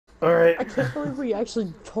Alright. I can't believe we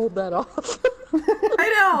actually pulled that off. I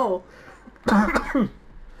know!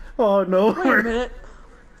 Oh no. Wait a minute.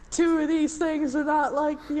 Two of these things are not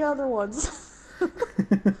like the other ones.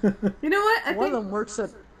 You know what? I One of think them works at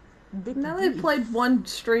Big now that I played one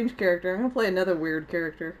strange character, I'm gonna play another weird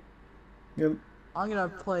character. Yep. I'm gonna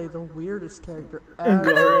play the weirdest character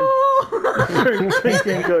Angarian. ever.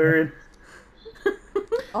 Angarian.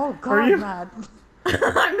 Oh god, Are you- Matt.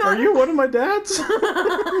 I'm not. Are you one of my dads?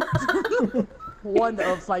 One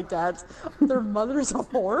of my dads. Their mother's a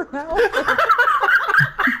whore now.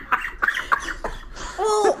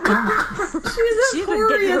 Oh, she's She's as been hoary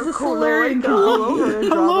getting as her a cloaca Solarian all god. over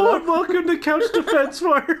Hello Andromeda. and welcome to Couch Defense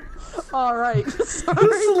Fire. Alright, The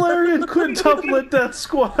sorry. Solarian quintuplet death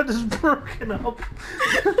squad is broken up.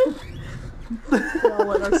 We all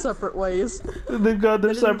went our separate ways. They've gone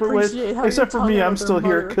their didn't separate ways. appreciate how Except you for me, talk I'm about still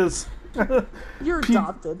their here mother. because You're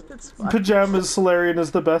adopted. It's fine. Pajamas Solarian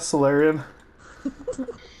is the best Solarian.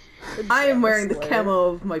 I am wearing the Slayer. camo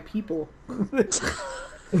of my people.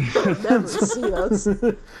 Never see us.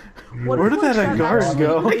 Where did that Angaran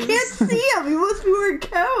go? I can't see him. He must be wearing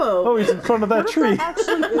camo. Oh, he's in front of that tree. That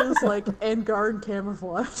actually is like Angaran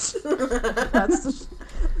camouflage. That's the.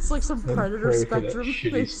 It's like some predator pray for that spectrum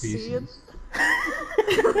shitty they see it.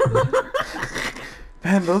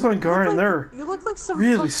 Man, those Angaran, they're You look like some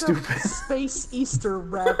really fucked up stupid. space Easter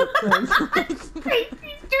rabbit thing.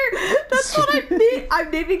 That's what I'm naming. I'm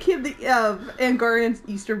naming him the Angarian's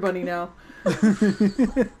Easter Bunny now.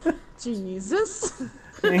 Jesus.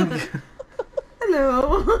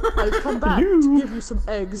 Hello. I've come back to give you some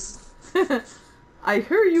eggs. I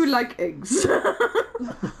hear you like eggs.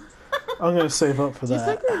 I'm gonna save up for Do you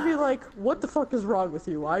that. think they'd be like, what the fuck is wrong with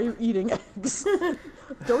you? Why are you eating eggs?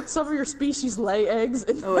 Don't some of your species lay eggs?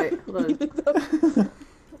 And Oh wait, hold on. eating them?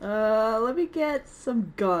 Let me get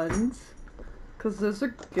some guns. Cause those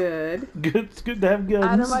are good. Good, it's good to have guns.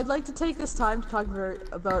 Adam, I'd like to take this time to talk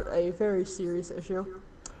about a very serious issue.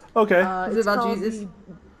 Okay. Is it It's about called Jesus?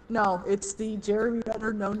 No, it's the Jeremy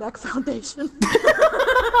Renner No Neck Foundation.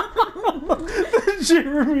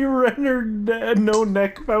 Jeremy Renner No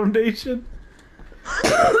Neck Foundation.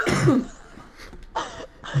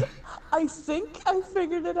 I think I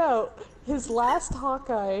figured it out. His last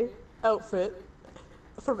Hawkeye outfit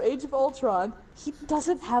from Age of Ultron, he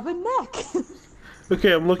doesn't have a neck.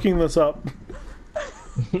 Okay, I'm looking this up.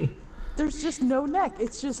 There's just no neck.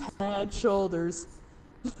 It's just head, shoulders.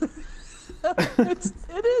 It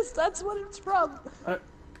is. That's what it's from.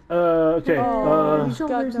 Okay. Oh, he's got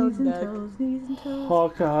Shoulders, no knees and neck. toes, knees and toes.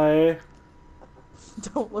 Hawkeye.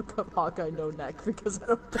 Don't look up Hawkeye No Neck because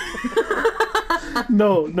I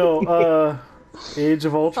don't. No. Age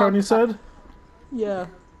of Ultron, you said? Yeah.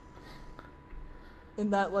 In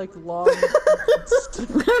that like long.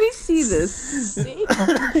 Let me see this. See?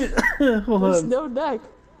 Hold There's on. no neck.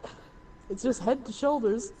 It's just head to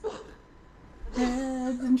shoulders.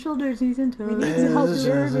 Heads and shoulders, knees and We need toes. to help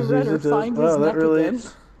Jeremy Renner find his Wow, that neck really- again.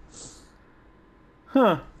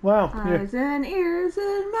 Huh. Wow. Here. Eyes and ears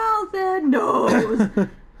and mouth and nose.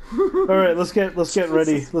 All right, let's get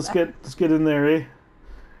ready. Let's get in there, eh?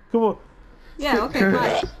 Come on. Yeah, okay,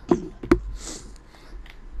 fine.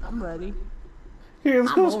 I'm ready. Here,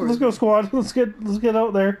 let's go. I'm Let's go, squad. Let's get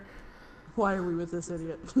out there. Why are we with this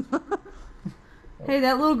idiot? Hey,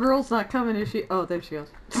 that little girl's not coming, is she? Oh, there she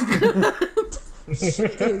goes. Is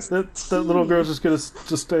That little girl's just gonna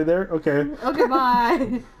just stay there. Okay. Okay,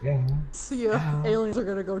 bye. Yeah. See ya. Aliens are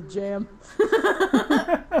gonna go jam.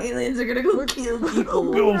 Aliens are gonna go kill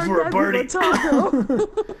people. Go for a party. Taco.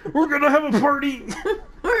 We're gonna have a party.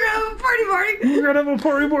 We're gonna have a party. We're gonna have a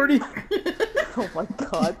party. Oh my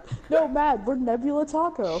god. No, Matt, we're Nebula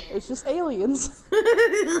Taco. It's just aliens.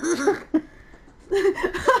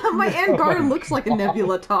 My Angaran looks like a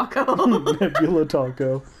Nebula taco. Nebula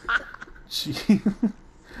Taco. Gee.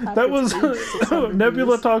 That was Package aged 600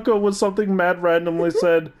 Nebula years. Taco was something Matt randomly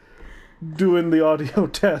said doing the audio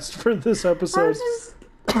test for this I episode. was just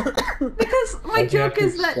because my joke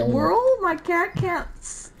is that Whirl, my cat, can't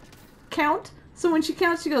count. So when she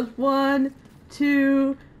counts, she goes 1,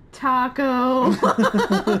 2, taco.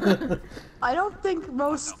 I don't think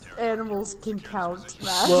most animals can count,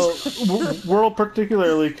 Matt. Well, Whirl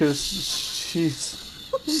particularly because she's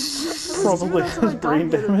probably That's what I has brain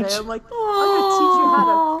got the other day. damage. I'm like, I'm gonna teach you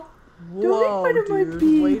how to. Don't make Whoa, fun of my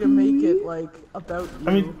dude! Way to make baby. it like about you.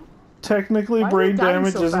 I mean, technically, Why are brain they dying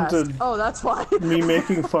damage so isn't fast? Oh, that's why. me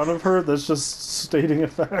making fun of her. That's just stating a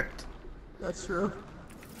fact. That's true.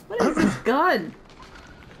 What is this gun?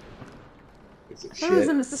 Is it That was shit?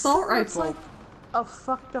 an This assault looks rifle. like a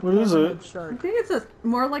fucked up What is hammerhead it? I shark. think it's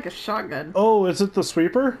more like a shotgun. Oh, is it the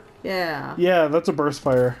sweeper? Yeah. Yeah, that's a burst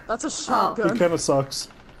fire. That's a It shotgun. kind of sucks.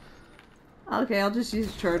 Okay, I'll just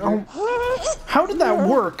use a charger. How did that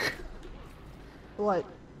work? What?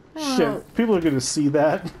 Shit, people are gonna see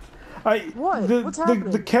that. What? The, What's the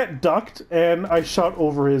happening? cat ducked and I shot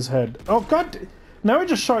over his head. Oh god! Now I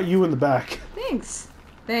just shot you in the back. Thanks.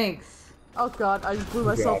 Thanks. Oh god, I just blew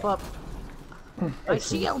myself up. My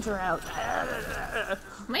shields are out.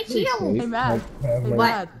 My shield. Hey, Matt. Hey, What?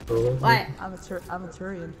 Matt. What? I'm a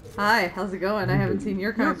Turian. Hi, how's it going? I haven't seen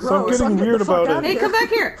your kind. Stop Gross, getting get the weird fuck about out it. Hey, come back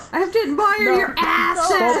here! I have to admire your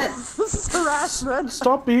assets! This is harassment.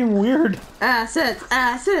 Stop being weird. Assets,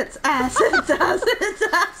 assets, assets, assets,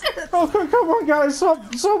 assets! Oh, come on, guys! Stop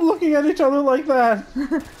looking at each other like that.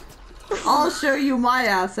 I'll show you my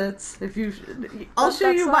assets if you. I'll show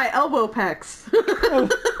you my elbow pecs.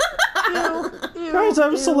 Guys,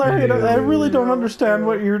 I'm Solarian. I really don't understand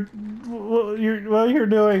what you're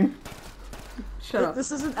doing. Shut up.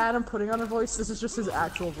 This isn't Adam putting on a voice, this is just his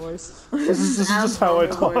actual voice. This is just how I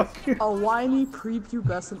talk. A whiny,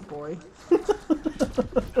 prepubescent boy.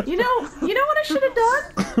 You know what I should have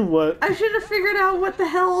done? What? I should have figured out what the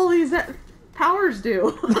hell all these powers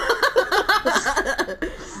do.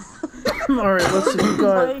 Alright, let's see. You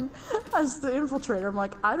got... Playing as the infiltrator, I'm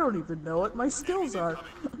like, I don't even know what my skills are.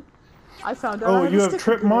 I found out. I Oh, had you a have stick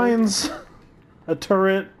trip grenade. mines, a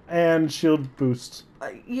turret, and shield boosts.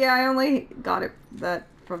 Yeah, I only got that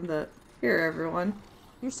from the. Here, everyone.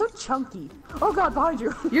 You're so chunky. Oh god, behind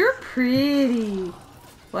you. You're pretty.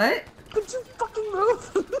 What? Could you fucking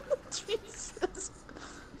move? Jesus.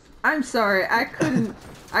 I'm sorry, I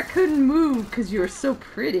couldn't move because you were so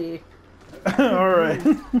pretty. Alright.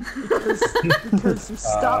 Because you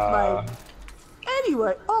stopped my...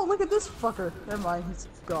 Anyway, oh look at this fucker. Never mind, he's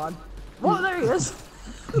gone. Whoa, there he is.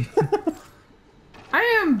 I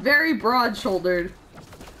am very broad-shouldered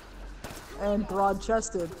And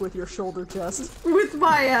broad-chested with your shoulder chest. with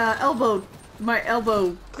my elbow.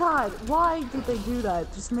 God, why did they do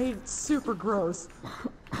that? Just made it super gross.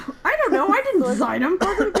 I don't know. I didn't design them.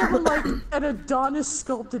 We're gonna give him like an Adonis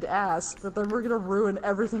sculpted ass, but then we're gonna ruin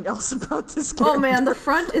everything else about this character. Oh man, the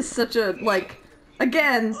front is such a like.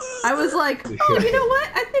 Again, I was like, oh, you know what?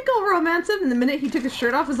 I think I'll romance him. And the minute he took his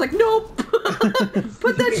shirt off, I was like, nope.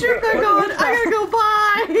 Put that shirt back on. I gotta go.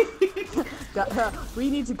 Bye. We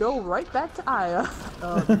need to go right back to Aya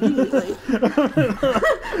immediately. We're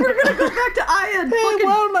gonna go back to Aya and Hey, fucking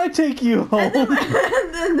why don't I take you home?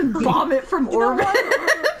 and then bomb it from You know orbit.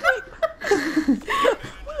 what?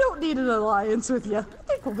 We don't need an alliance with you. I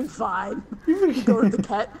think we'll be fine. Go to the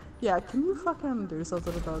cat. Yeah, can you fucking do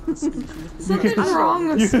something about this species? Something's wrong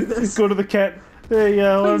with You go to the cat. Hey, why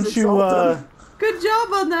don't Please you exalt him. Good job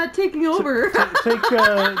on that taking over.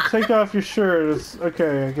 take off your shirt? It's,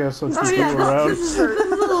 okay, I guess let's Oh just yeah, move around. this is a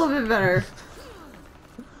little bit better.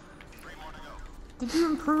 Did you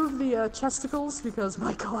improve the chesticles? Because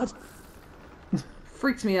my god,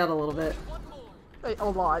 Freaks me out a little bit. a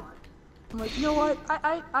lot. I'm like, you know what?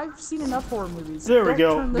 I've seen enough horror movies. There we Don't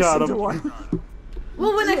go. turn this Got into him. one.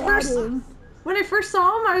 Well, when I first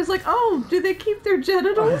saw him, I was like, oh, do they keep their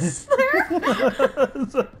genitals there?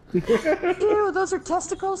 Ew, those are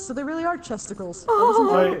testicles. So they really are chesticles. Oh,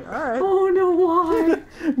 My, All right. oh no,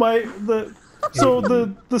 why? so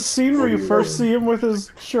the scene where you first see him with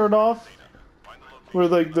his shirt off, where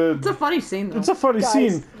like It's a funny scene though. it's a funny Guys,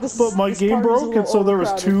 scene, this- but my this game part is a broke, and little so there was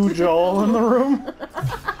overcrowded. two Jaw in the room.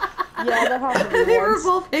 Yeah, that happened They were once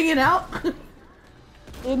both hanging out.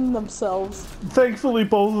 in themselves. Thankfully,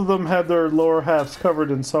 both of them had their lower halves covered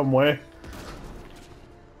in some way.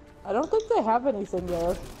 I don't think they have anything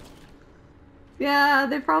there. Yeah,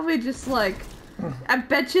 they probably just like. I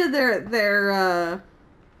bet you their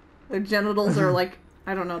genitals are like,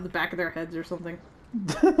 I don't know, the back of their heads or something.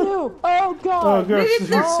 Ew! Oh Oh, god! gosh. Maybe it's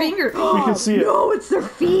their Oh, fingers. We can see it. No, it's their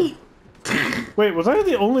feet. Wait, was I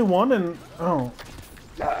the only one? And oh,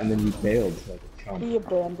 And then you failed like a chump. Be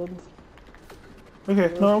abandoned.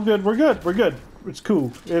 okay, no, I'm good. We're good. We're good. It's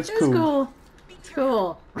cool. It's It's cool. cool. It's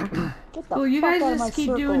cool. Get the Well, you fuck guys out of my just keep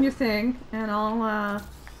circle. doing your thing, and I'll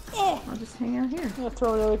Eh. just hang out here. I'm gonna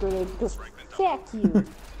throw another grenade because fuck you.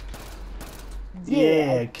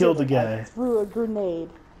 Yeah, I killed did the it. I guy. threw a grenade.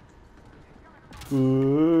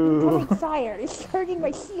 Ooh. Fire! It's hurting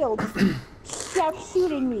my shield. Stop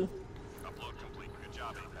shooting me.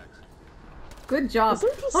 Good job.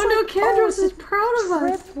 Isn't he Oh no, so- Candros oh, is proud of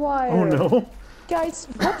us. Tripwire. Oh no. Guys,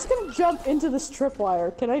 what's gonna jump into this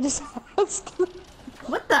tripwire? Can I just ask?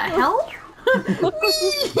 What the hell?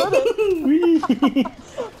 Just put it. Whee.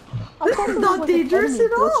 I thought there was, not like, an dangerous enemy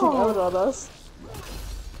at glitching all. out on us.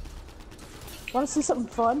 Want to see something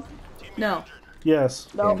fun? No. Yes.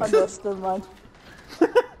 No, I missed. Never mind.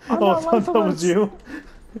 Oh, I thought that was you.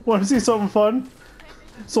 Want to see something fun?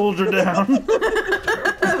 Soldier down.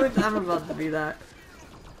 I'm about to do that.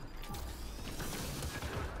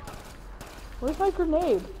 Where's my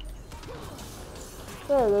grenade?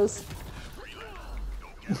 There it is.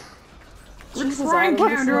 Jesus, trying, Adam,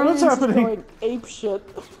 this Kendra. What's man's just happening? going ape shit.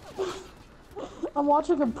 I'm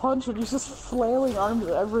watching him punch and he's just flailing arms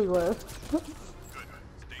everywhere.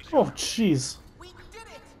 Oh, jeez.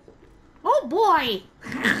 Oh boy!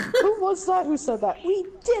 Who was that who said that? We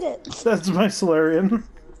did it! That's my Solarian.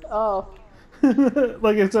 Oh.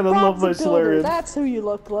 Like I said, I love my Bob's the Builder, Solarian. that's who you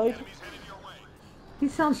look like. He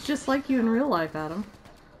sounds just like you in real life, Adam.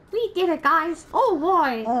 We did it, guys! Oh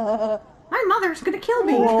boy! My mother's gonna kill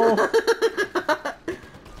me! Oh.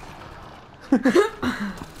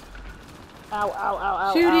 Ow, ow, ow,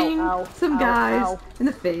 ow, Shooting ow, ow, some ow, guys ow. in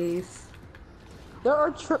the face. There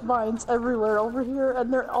are trip mines everywhere over here,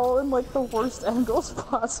 and they're all in like the worst angles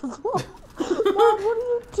possible. Mom, what are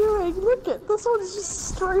you doing? Look at this one's just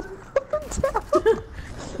straight up and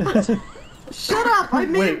down. Shut up! I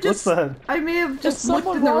may Wait, have just what's that? I may have If just looked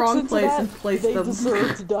someone in the walks wrong into place that, and placed they them.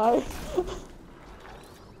 deserve to die.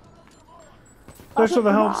 Thanks for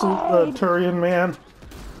the help, Turian man.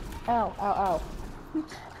 Ow, ow, ow.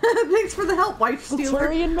 Thanks for the help, wife The stealer.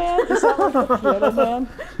 Turian man? Is that like the piano man?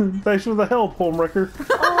 Thanks for the help, homewrecker.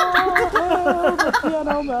 Oh, hail the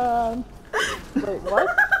piano man. Wait, what?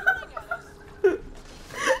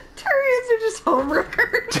 Turians are just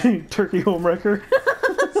homewreckers. Turkey homewrecker.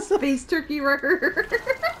 Space turkey wrecker.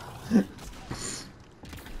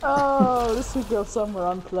 Oh, this would go somewhere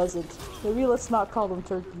unpleasant. Maybe let's not call them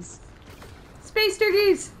turkeys. Space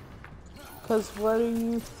turkeys! Cause what are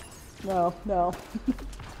you... No, no.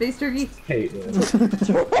 Space turkey. Hey,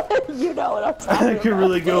 You know what I'm I talking could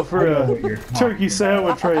really go for I know a what you're talking turkey about.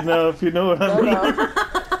 sandwich right now, if you know what I about. mean.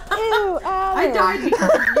 Ew, Adam. I died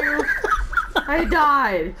because of you. I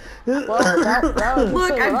died. Well, that would Look,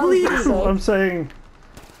 say I what I was bleed. gonna say. I'm saying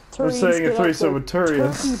Turians saying a get out threesome their with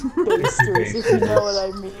Turians. turkey basters, if you know what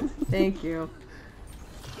I mean. Thank you.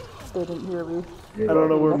 They didn't hear me. I don't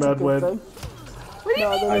know where That's a Mad good went. thing. What do you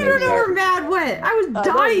No, mean they you don't know didn't. where Mad went? I was I know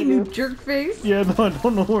dying, you you do. jerk face. Yeah, no, I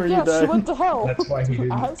don't know where Yeah, you she died. went to hell. That's why he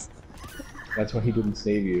didn't. As- That's why he didn't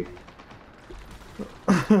save you.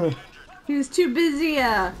 He was too busy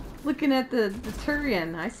looking at the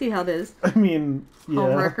Turian. I see how it is. I mean, yeah.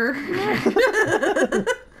 Homewrecker.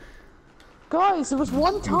 Guys, there was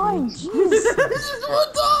one time. Jeez, This is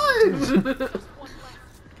one time!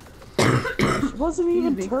 it wasn't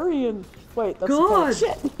even me. Turian. Wait, that's God.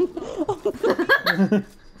 shit.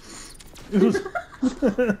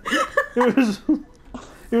 It was,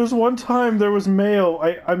 it was one time there was mayo.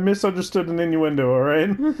 I misunderstood an innuendo,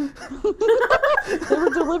 alright? They were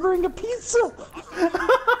delivering a pizza.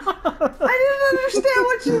 I didn't understand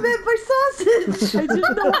what you meant by sausage! I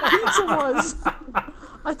didn't know what pizza was.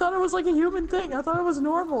 I thought it was like a human thing. I thought it was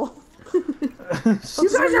normal. You guys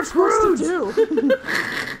are Supposed prudes! to do.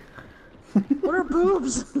 What are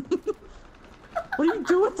boobs? What do you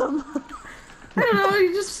do with them? I don't know,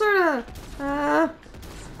 you just sort of,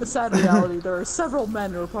 The sad reality, there are several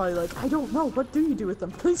men who are probably like, I don't know, what do you do with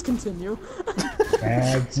them? Please continue.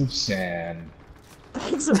 Bags of sand.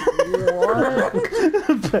 Bags of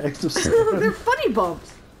what? Bags of sand. they're funny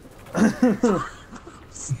bumps.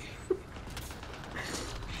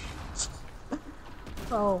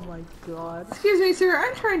 Oh my god. Excuse me, sir,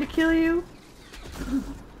 I'm trying to kill you.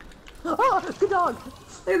 Oh, good dog!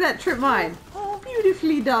 Look at that trip mine.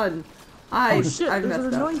 Beautifully done. Oh shit, I there's an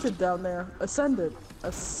messed up. anointed down there. Ascended.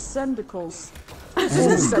 Ascendicles.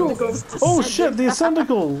 Ascendicles. Oh shit, the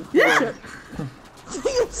Ascendicle! Yeah. Shit.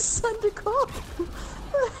 The Ascendicle!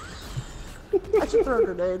 I should throw a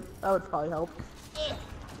grenade. That would probably help.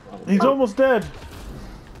 He's almost dead.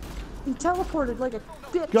 He teleported like a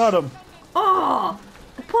bitch. Got him. Oh,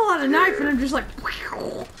 I pull out a knife and I'm just like.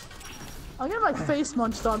 I got my face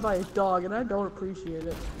munched on by a dog and I don't appreciate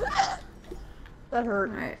it. That hurt.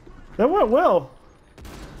 Alright. That went well.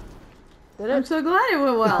 Did I'm it? so glad it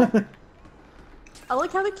went well. I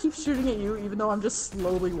like how they keep shooting at you even though I'm just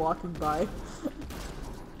slowly walking by.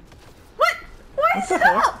 What? Why is it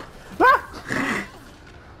up? Ah!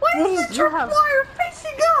 Why is the trip have- wire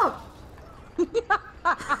facing up?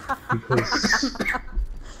 Because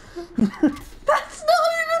That's not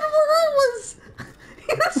even where I was.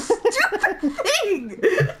 You stupid thing.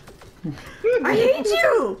 I hate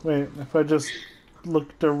you. Wait, if I just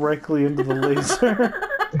look directly into the laser.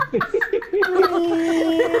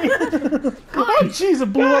 Oh jeez, it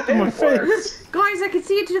blew up in my face. Guys, I can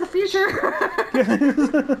see into the future.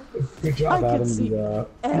 good I job, can Adam. see You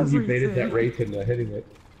baited everything. that wraith into hitting it.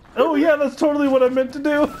 Oh yeah, that's totally what I meant to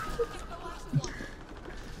do.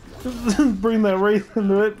 Bring that wraith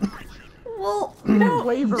into it. Well, you know,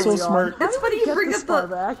 Waverly So on. smart. That's funny you Get bring this up far the.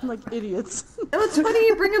 back, like idiots. It's funny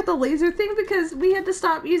you bring up the laser thing because we had to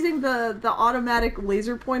stop using the automatic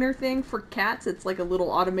laser pointer thing for cats. It's like a little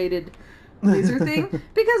automated laser thing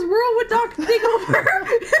because Whirl would knock the thing over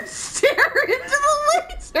and stare into the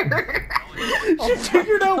laser. She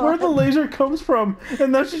figured out where the laser comes from,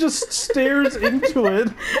 and now she just stares into it.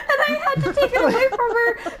 And I had to take it away from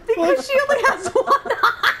her because she only has one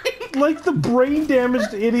eye. Like the brain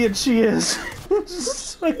damaged idiot she is.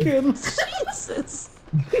 Just fucking. Jesus.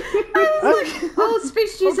 I was like, oh,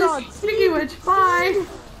 Space Jesus, God. speaking of which, bye.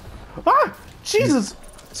 Ah! Jesus!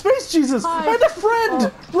 Space Jesus! Hi. And a friend!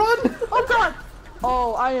 Run! Oh god!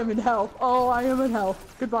 Oh, I am in hell. Oh, I am in hell.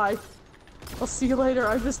 Goodbye. I'll see you later.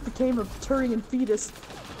 I just became a Turian fetus.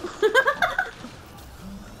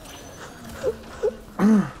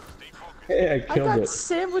 Hey, I I killed got it.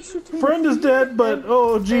 sandwiched between Friend is dead, but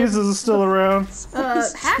oh, Jesus is still around.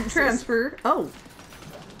 Hack transfer. Oh.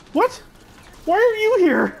 What? Why are you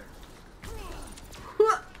here?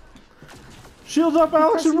 Shield up,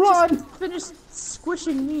 Alex, and run! Finished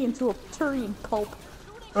squishing me into a Turian pulp.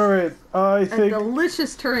 Alright, I A think.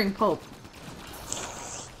 delicious Turing pulp.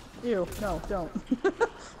 Ew, no, don't.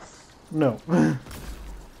 No.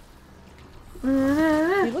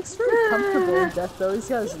 He looks very comfortable in death, though. He's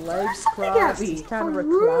got his legs Something at crossed. me. He's kind of How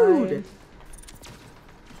reclined. rude.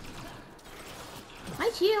 My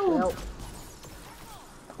shield. Well,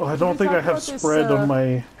 Oh, I don't think I have spread on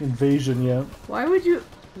my invasion yet. Why would you?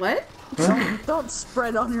 What? don't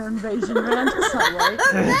spread on your invasion, man. That's not right.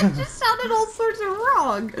 That just sounded all sorts of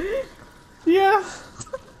wrong. Yeah,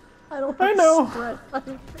 I don't I know. spread my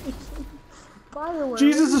invasion. Bioware,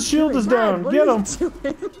 Jesus' what are you shield doing? is down. Brad, Get what are you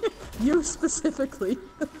doing? You specifically.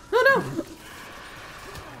 Oh no!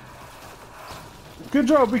 good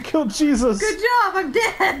job, we killed Jesus! Good job. I'm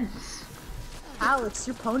dead. Alex,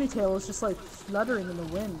 your ponytail is just like fluttering in the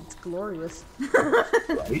wind. It's glorious.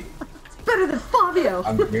 Right? Better than Fabio.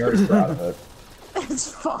 I'm very proud of it.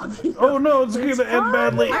 It's foggy. Oh no, it's gonna end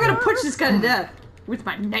badly. I'm gonna punch this guy to death with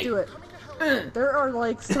my knife. Do it. Ugh. There are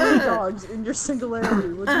like 3 dogs in your singularity.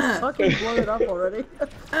 Would you fucking blow it up already?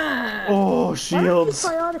 Oh, Why are these shields.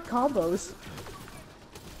 bionic combos?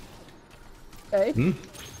 Hey? Hmm?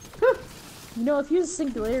 You know, if you use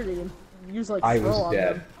singularity and use like I throw was on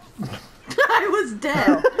dead. them, I was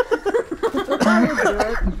dead. that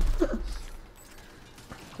would do it.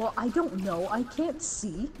 Well, I don't know. I can't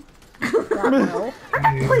see that well.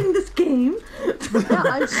 I'm not playing this game. Yeah,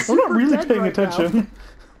 I'm I'm super not really dead paying right now. attention.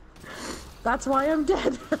 That's why I'm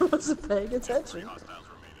dead. I wasn't paying attention.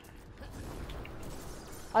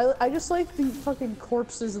 I just like the fucking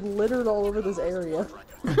corpses littered all over this area.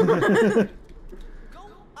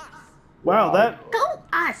 Wow, Go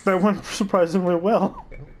us. that went surprisingly well.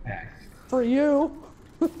 For you.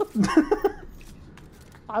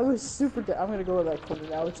 I was super dead. I'm gonna go to that corner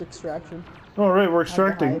now. It's extraction. Alright, we're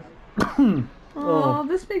extracting. Oh,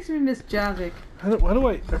 this makes me miss Javik. Why do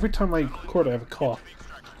I, every time I record, I have a cough?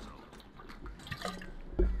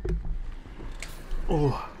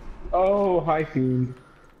 Oh, Oh, hi, Fiend.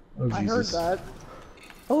 Oh, Jesus. I heard that.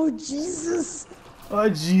 Oh Jesus! oh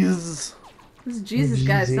Jesus. This Jesus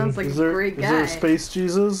guy sounds like Is a there, great is there guy. a space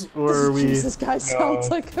Jesus, or This are we? Jesus guy sounds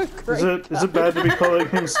like a great. Is it bad to be calling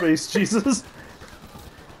him Space Jesus?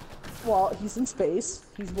 Well, he's in space.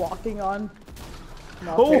 He's walking on.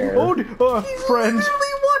 Oh, Fair. friend.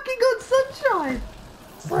 Literally walking on sunshine.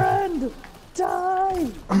 Friend, die!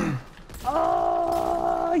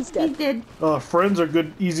 Oh, he's He dead. did. Friends are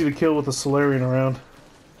good, easy to kill with a Solarian around.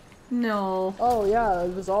 No. Oh yeah,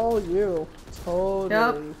 it was all you.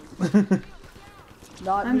 Totally.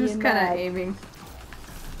 Not I'm me just and kind of Matt. aiming.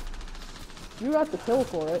 You got the kill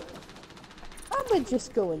for it. I'm gonna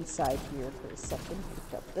just go inside here for a second,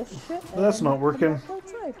 pick up this shit. That's and not come working. back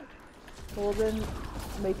outside. Well then,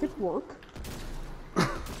 make it work.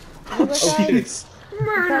 Oh, jeez.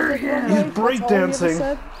 Murder him. He's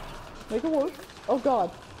breakdancing. Make it work. Oh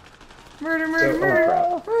god. Murder, So, murder, oh, murder.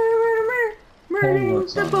 crap. Murder, murder, murder. Murdering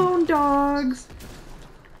Homework's the on. bone dogs.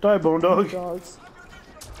 Die, Bone Dog. Dogs.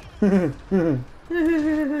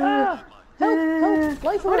 Ah! Help! Help!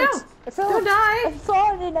 Life Oh, alert! no. I fell! Don't die. I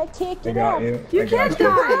fell and I can't I get got up! you. You I can't got you.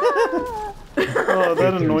 die. Ah! Oh,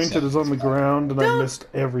 that 30 anointed is on the ground, and I Don't- missed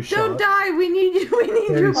every shot. Don't die. We need you. We need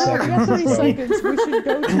 30 your Oh, seconds. we got 30 Let's go. seconds. We should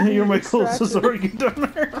go to the You're my closest extraction, organ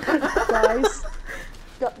donor. guys.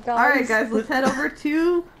 Guys. Alright, guys, let's head over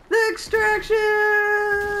to the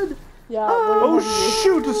extraction. Yeah. Oh wait,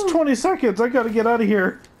 shoot, it's 20 seconds. I gotta get out of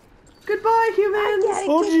here. Goodbye, humans.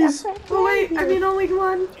 Oh jeez. Oh wait, I mean only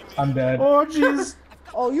one. I'm dead. Oh jeez.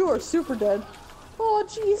 Oh, you are super dead. Oh,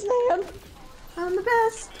 jeez, man. I'm the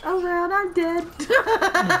best. Oh well, I'm dead.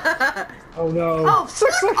 Oh no. Oh,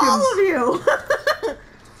 6 fuck seconds. all of you.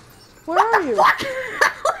 Where are you? Fuck,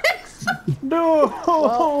 Alex.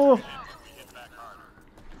 No.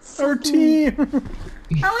 Our team.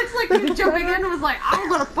 Alex like jumping in and was like, I'm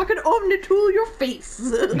gonna fucking omnitool your face.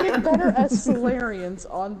 We get better as Solarians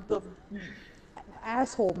on the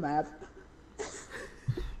asshole map.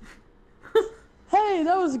 Hey,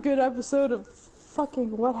 that was a good episode of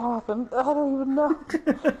fucking what happened. I don't even know.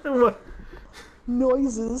 What?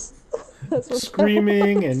 Noises. That's what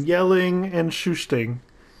Screaming and yelling and shoosting.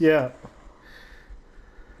 Yeah.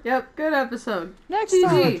 Yep, good episode. Next time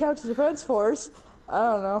on GG. Couch Defense Force, I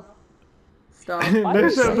don't know. Stop. Why would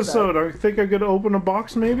Next you say episode, I think I'm gonna open a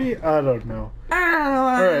box maybe? I don't know. I don't know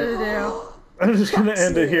what Alright. to do. I'm just gonna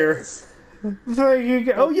end it here. Thank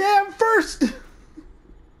you. Oh yeah, I'm first!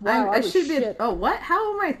 Wow, I was should be. shit. Oh, what?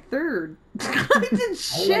 How am I third? I did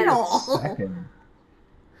shit all. Second.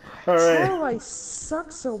 How Alright. do I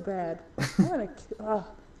suck so bad? I'm gonna.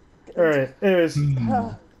 Alright. Anyways,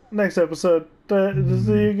 next episode. See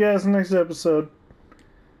you guys next episode.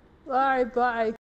 Alright, bye.